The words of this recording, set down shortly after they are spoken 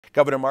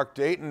Governor Mark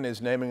Dayton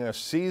is naming a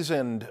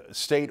seasoned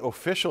state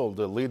official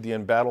to lead the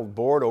embattled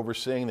board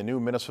overseeing the new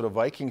Minnesota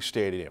Vikings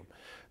stadium.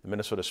 The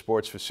Minnesota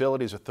Sports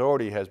Facilities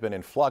Authority has been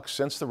in flux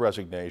since the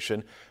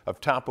resignation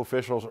of top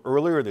officials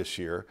earlier this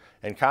year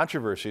and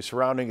controversy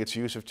surrounding its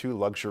use of 2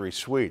 luxury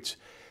suites.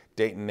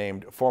 Dayton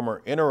named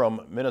former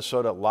interim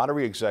Minnesota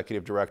Lottery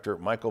Executive Director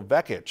Michael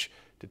Vekich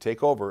to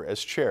take over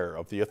as chair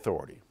of the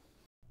authority.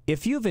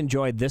 If you've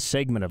enjoyed this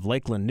segment of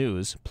Lakeland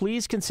News,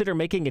 please consider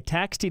making a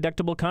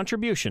tax-deductible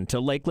contribution to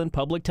Lakeland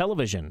Public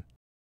Television.